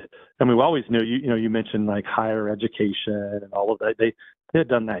infiltrated, and we always knew, you mentioned like higher education and all of that. They had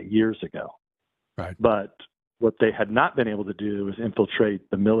done that years ago. Right. But what they had not been able to do is infiltrate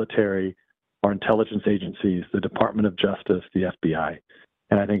the military, our intelligence agencies, the Department of Justice, the FBI.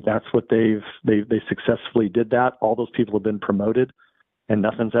 And I think that's what they successfully did that. All those people have been promoted and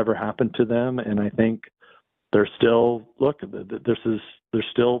nothing's ever happened to them. And I think there's still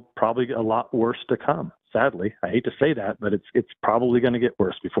probably a lot worse to come. Sadly, I hate to say that, but it's probably going to get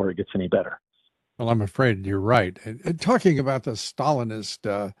worse before it gets any better. Well, I'm afraid you're right. And talking about the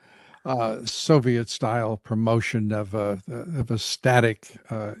Stalinist Soviet-style promotion of a static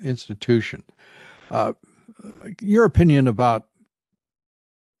institution, your opinion about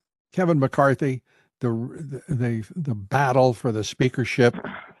Kevin McCarthy, the battle for the speakership,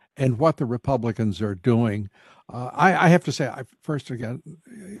 and what the Republicans are doing. I have to say, as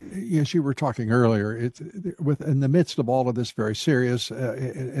you were talking earlier, in the midst of all of this very serious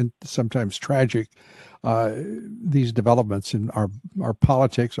and sometimes tragic, these developments in our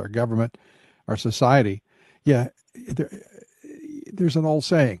politics, our government, our society, there's an old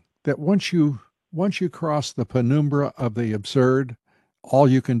saying that once you cross the penumbra of the absurd, all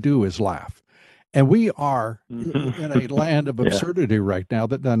you can do is laugh. And we are in a land of absurdity right now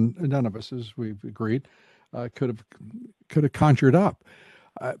that none of us, as we've agreed, could have conjured up.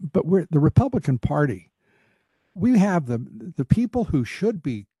 But we're the Republican Party. We have the people who should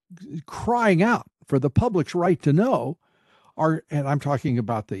be crying out for the public's right to know and I'm talking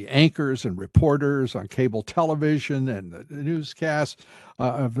about the anchors and reporters on cable television and the newscasts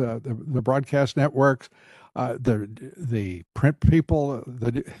of the broadcast networks, the print people,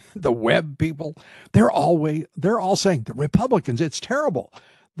 the web people. They're all saying the Republicans, it's terrible.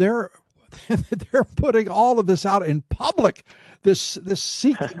 They're putting all of this out in public, this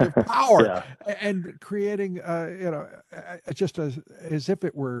seeking of power and creating, just as if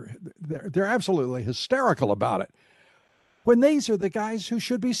it were. They're absolutely hysterical about it. When these are the guys who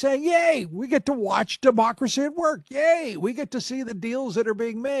should be saying, yay, we get to watch democracy at work. Yay, we get to see the deals that are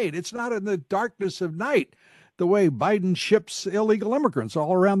being made. It's not in the darkness of night, the way Biden ships illegal immigrants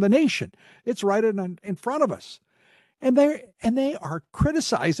all around the nation. It's right in front of us. And they are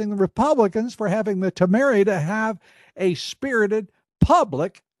criticizing the Republicans for having the temerity to have a spirited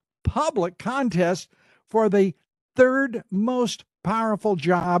public contest for the third most powerful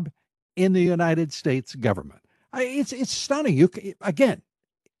job in the United States government. It's stunning.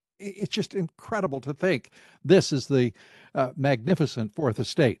 It's just incredible to think this is the magnificent fourth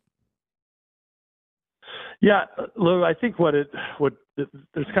estate. Yeah, Lou, I think there's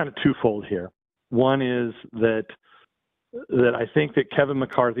kind of twofold here. One is that I think that Kevin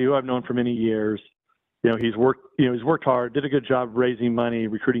McCarthy, who I've known for many years, he's worked hard, did a good job raising money,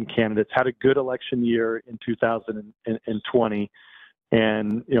 recruiting candidates, had a good election year in 2020.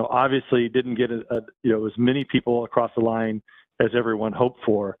 And, obviously didn't get as many people across the line as everyone hoped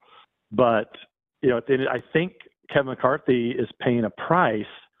for. But, I think Kevin McCarthy is paying a price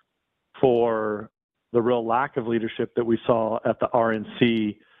for the real lack of leadership that we saw at the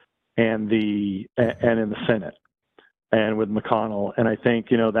RNC and in the Senate and with McConnell. And I think,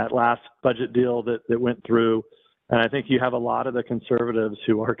 that last budget deal that went through, and I think you have a lot of the conservatives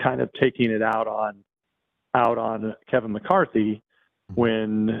who are kind of taking it out on Kevin McCarthy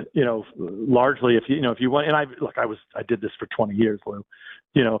when, largely if you want, and I did this for 20 years, Lou,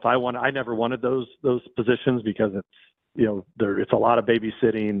 I never wanted those positions because it's, it's a lot of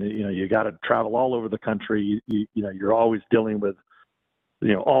babysitting. You got to travel all over the country. You're always dealing with,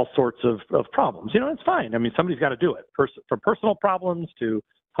 all sorts of problems. It's fine. I mean, somebody's got to do it. From personal problems to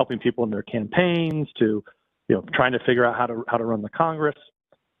helping people in their campaigns to, trying to figure out how to run the Congress.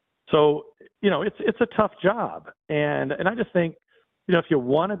 So, it's a tough job. And I just think, if you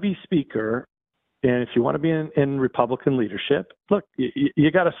want to be Speaker and if you want to be in Republican leadership, look,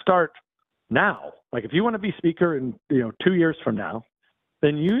 you got to start now. Like if you want to be Speaker in 2 years from now,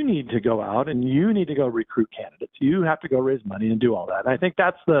 then you need to go out and you need to go recruit candidates. You have to go raise money and do all that. And I think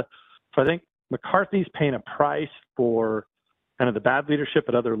so I think McCarthy's paying a price for kind of the bad leadership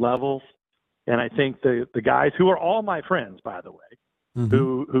at other levels. And I think the guys who are all my friends, by the way,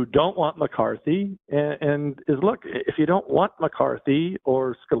 who don't want McCarthy and look, if you don't want McCarthy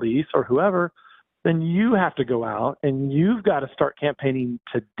or Scalise or whoever, then you have to go out and you've got to start campaigning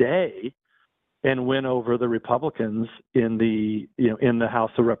today and win over the Republicans in the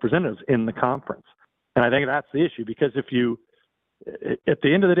House of Representatives in the conference. And I think that's the issue, because at the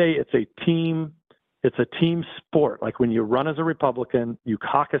end of the day, it's a team sport. Like when you run as a Republican, you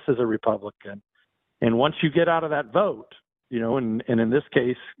caucus as a Republican. And once you get out of that vote, and in this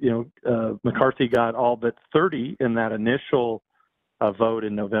case, McCarthy got all but 30 in that initial vote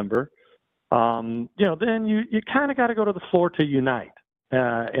in November. Then you kind of got to go to the floor to unite.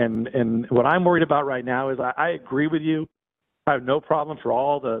 And what I'm worried about right now is I agree with you. I have no problem for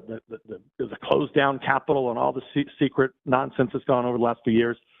all the closed down Capitol and all the secret nonsense that's gone over the last few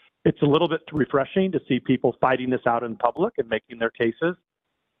years. It's a little bit refreshing to see people fighting this out in public and making their cases.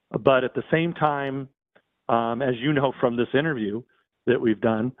 But at the same time, as you know from this interview that we've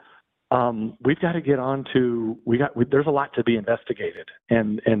done, we've got to get on to there's a lot to be investigated,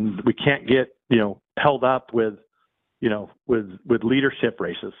 and we can't get held up with leadership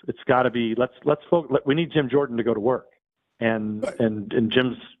races. It's got to be we need Jim Jordan to go to work, and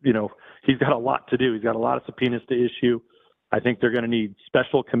Jim's he's got a lot to do. He's got a lot of subpoenas to issue. I think they're going to need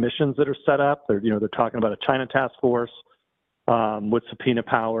special commissions that are set up. They're talking about a China task force with subpoena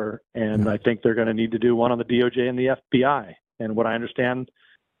power, and I think they're going to need to do one on the DOJ and the FBI. And what I understand,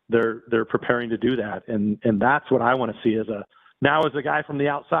 they're preparing to do that, and that's what I want to see as a guy from the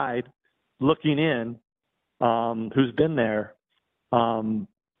outside looking in, who's been there. The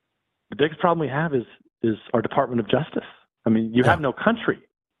biggest problem we have is our Department of Justice. I mean, you have no country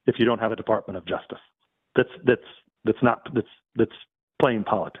if you don't have a Department of Justice that's playing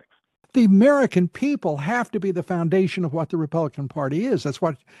politics. The American people have to be the foundation of what the Republican Party is. That's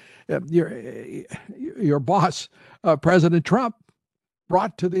what your boss, President Trump,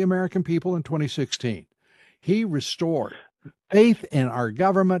 brought to the American people in 2016. He restored faith in our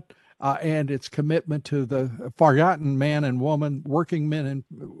government and its commitment to the forgotten man and woman, working men and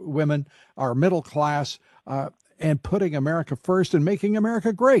women, our middle class, and putting America first and making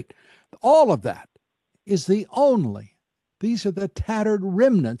America great. All of that is these are the tattered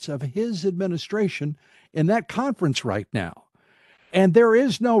remnants of his administration in that conference right now. And there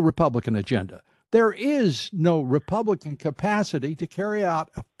is no Republican agenda. There is no Republican capacity to carry out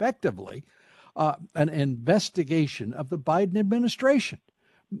effectively an investigation of the Biden administration.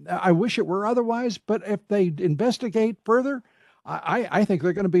 I wish it were otherwise, but if they investigate further, I think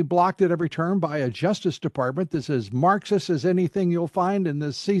they're going to be blocked at every turn by a Justice Department that's as Marxist as anything you'll find in the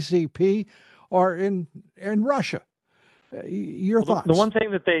CCP or in Russia. Your thoughts? The one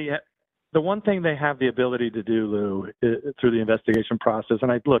thing they have the ability to do, Lou, through the investigation process,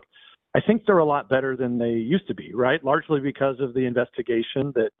 and I think they're a lot better than they used to be, right? Largely because of the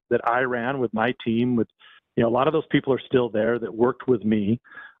investigation that I ran with my team. With a lot of those people are still there that worked with me.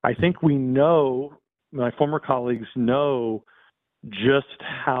 I think we know, my former colleagues know, just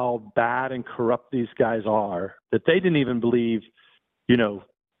how bad and corrupt these guys are, that they didn't even believe,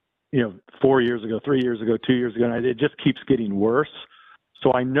 4 years ago, 3 years ago, 2 years ago, and it just keeps getting worse.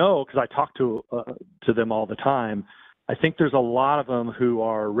 So I know, because I talk to them all the time, I think there's a lot of them who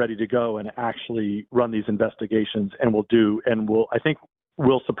are ready to go and actually run these investigations, and I think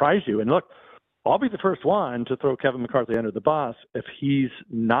will surprise you. And look, I'll be the first one to throw Kevin McCarthy under the bus if he's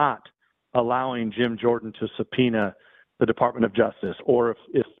not allowing Jim Jordan to subpoena the Department of Justice, or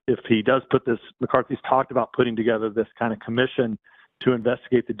if he does put this, McCarthy's talked about putting together this kind of commission to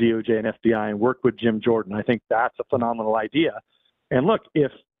investigate the DOJ and FBI and work with Jim Jordan. I think that's a phenomenal idea. And look,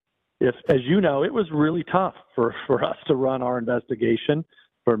 if as you know, it was really tough for us to run our investigation,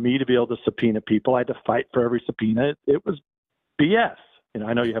 for me to be able to subpoena people. I had to fight for every subpoena. It was BS.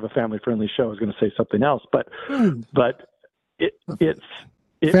 I know you have a family-friendly show. I was going to say something else, but it was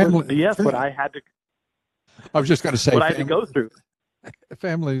BS. What I had to. I was just going to say what I had to go through.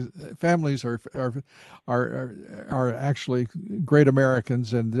 Families are actually great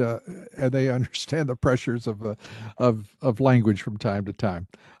Americans, and they understand the pressures of language from time to time.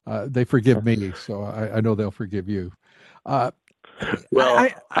 They forgive me, so I know they'll forgive you. I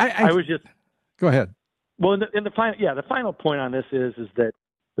was just go ahead. Well, in the final point on this is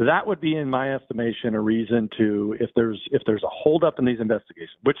that would be, in my estimation, a reason to, if there's a holdup in these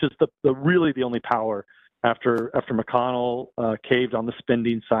investigations, which is really the only power after McConnell caved on the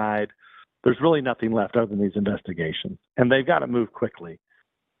spending side. There's really nothing left other than these investigations, and they've got to move quickly.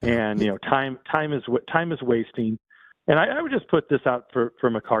 And time is wasting. And I would just put this out for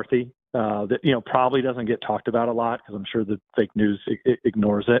McCarthy that probably doesn't get talked about a lot because I'm sure the fake news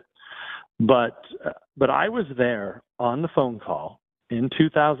ignores it. But I was there on the phone call in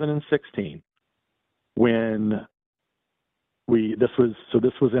 2016 when this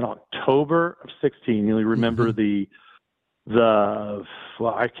was in October of 16. You remember the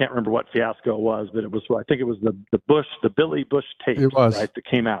I can't remember what fiasco it was, but I think it was the Billy Bush tape, right, that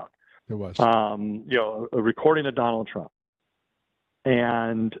came out. It was a recording of Donald Trump,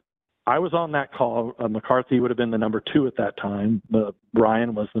 and I was on that call. McCarthy would have been the number 2 at that time.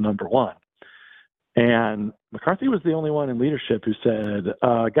 Ryan was the number 1. And McCarthy was the only one in leadership who said,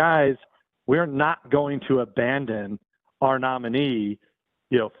 guys, we're not going to abandon our nominee,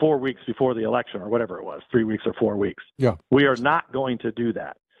 4 weeks before the election or whatever it was, 3 weeks or 4 weeks. Yeah. We are not going to do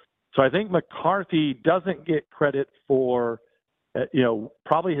that. So I think McCarthy doesn't get credit for,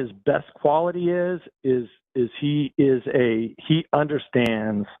 probably his best quality is he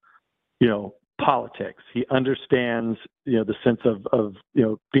understands, politics. He understands, the sense of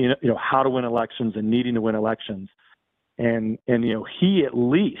being, how to win elections and needing to win elections. And he at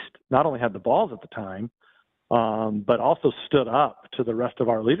least not only had the balls at the time, but also stood up to the rest of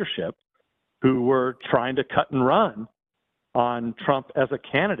our leadership who were trying to cut and run on Trump as a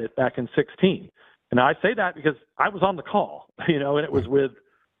candidate back in 2016. And I say that because I was on the call, and it was with,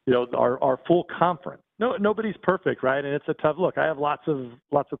 our full conference. No, nobody's perfect, right? And it's a tough look. I have lots of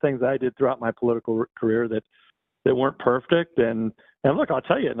things that I did throughout my political career that weren't perfect. And look, I'll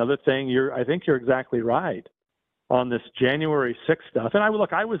tell you another thing. I think you're exactly right on this January 6th stuff. And I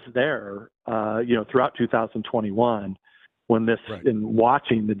was there, throughout 2021 when this, right, in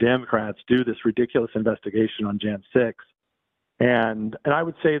watching the Democrats do this ridiculous investigation on Jan 6. And I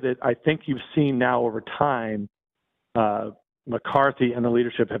would say that I think you've seen now over time, McCarthy and the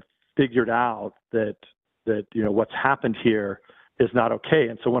leadership have figured out that what's happened here is not okay.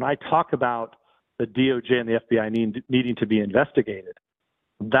 And so when I talk about the DOJ and the FBI needing to be investigated,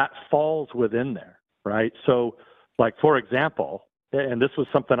 that falls within there, right? So, like, for example, and this was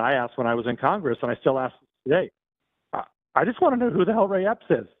something I asked when I was in Congress, and I still ask today, I just want to know who the hell Ray Epps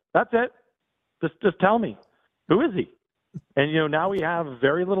is. That's it. Just tell me, who is he? And now we have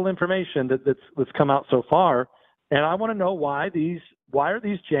very little information that's come out so far, and I want to know why are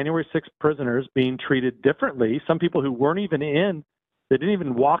these January 6th prisoners being treated differently? Some people who weren't even they didn't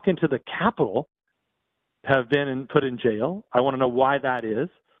even walk into the Capitol, have been put in jail. I want to know why that is.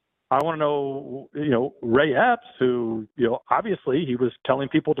 I want to know, Ray Epps, who, obviously he was telling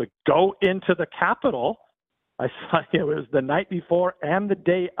people to go into the Capitol. I saw it was the night before and the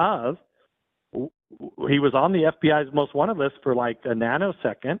day of. He was on the FBI's most wanted list for like a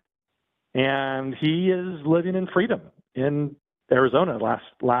nanosecond, and he is living in freedom in Arizona.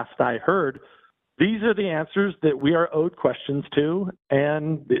 Last I heard, these are the answers that we are owed questions to,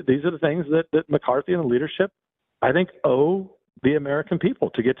 and these are the things that McCarthy and the leadership, I think, owe the American people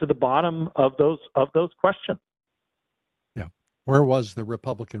to get to the bottom of those questions. Yeah. Where was the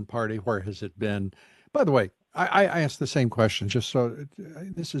Republican Party? Where has it been? By the way, I asked the same question, just so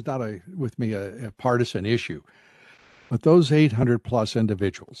this is not with me a partisan issue, but those 800 plus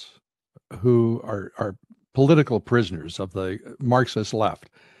individuals who are political prisoners of the Marxist left,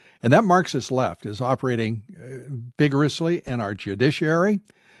 and that Marxist left is operating vigorously in our judiciary.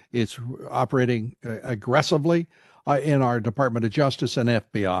 It's operating aggressively in our Department of Justice and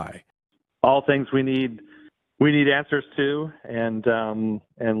FBI. All things we need answers to, and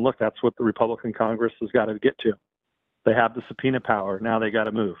look, that's what the Republican Congress has got to get to. They have the subpoena power. Now they got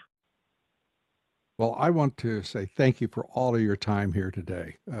to move. Well, I want to say thank you for all of your time here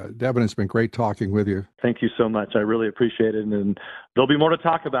today. Devin, it's been great talking with you. Thank you so much. I really appreciate it, and there'll be more to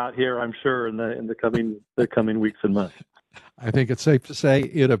talk about here, I'm sure, in the coming weeks and months. I think it's safe to say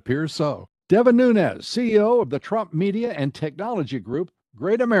it appears so. Devin Nunes, CEO of the Trump Media and Technology Group,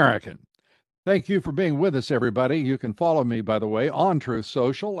 Great American. Thank you for being with us, everybody. You can follow me, by the way, on Truth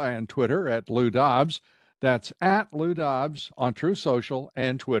Social and Twitter at Lou Dobbs. That's at Lou Dobbs on Truth Social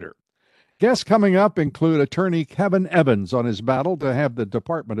and Twitter. Guests coming up include attorney Kevin Evans on his battle to have the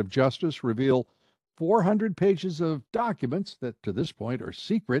Department of Justice reveal 400 pages of documents that to this point are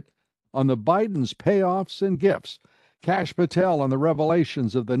secret on the Biden's payoffs and gifts. Kash Patel on the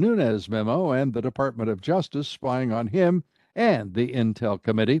revelations of the Nunes memo and the Department of Justice spying on him and the Intel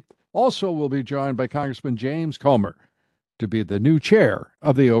Committee. Also will be joined by Congressman James Comer to be the new chair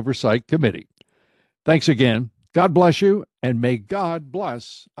of the Oversight Committee. Thanks again. God bless you, and may God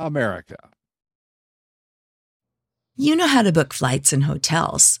bless America. You know how to book flights and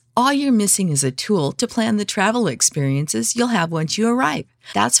hotels. All you're missing is a tool to plan the travel experiences you'll have once you arrive.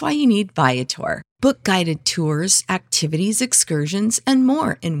 That's why you need Viator. Book guided tours, activities, excursions, and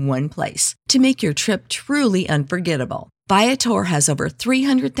more in one place to make your trip truly unforgettable. Viator has over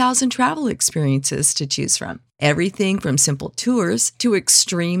 300,000 travel experiences to choose from. Everything from simple tours to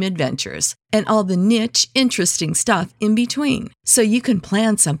extreme adventures and all the niche, interesting stuff in between. So you can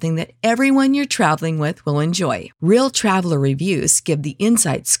plan something that everyone you're traveling with will enjoy. Real traveler reviews give the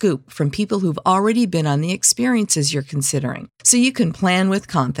inside scoop from people who've already been on the experiences you're considering. So you can plan with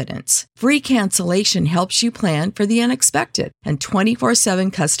confidence. Free cancellation helps you plan for the unexpected. And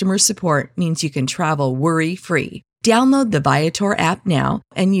 24/7 customer support means you can travel worry-free. Download the Viator app now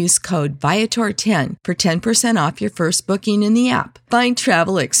and use code Viator10 for 10% off your first booking in the app. Find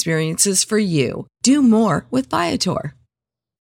travel experiences for you. Do more with Viator.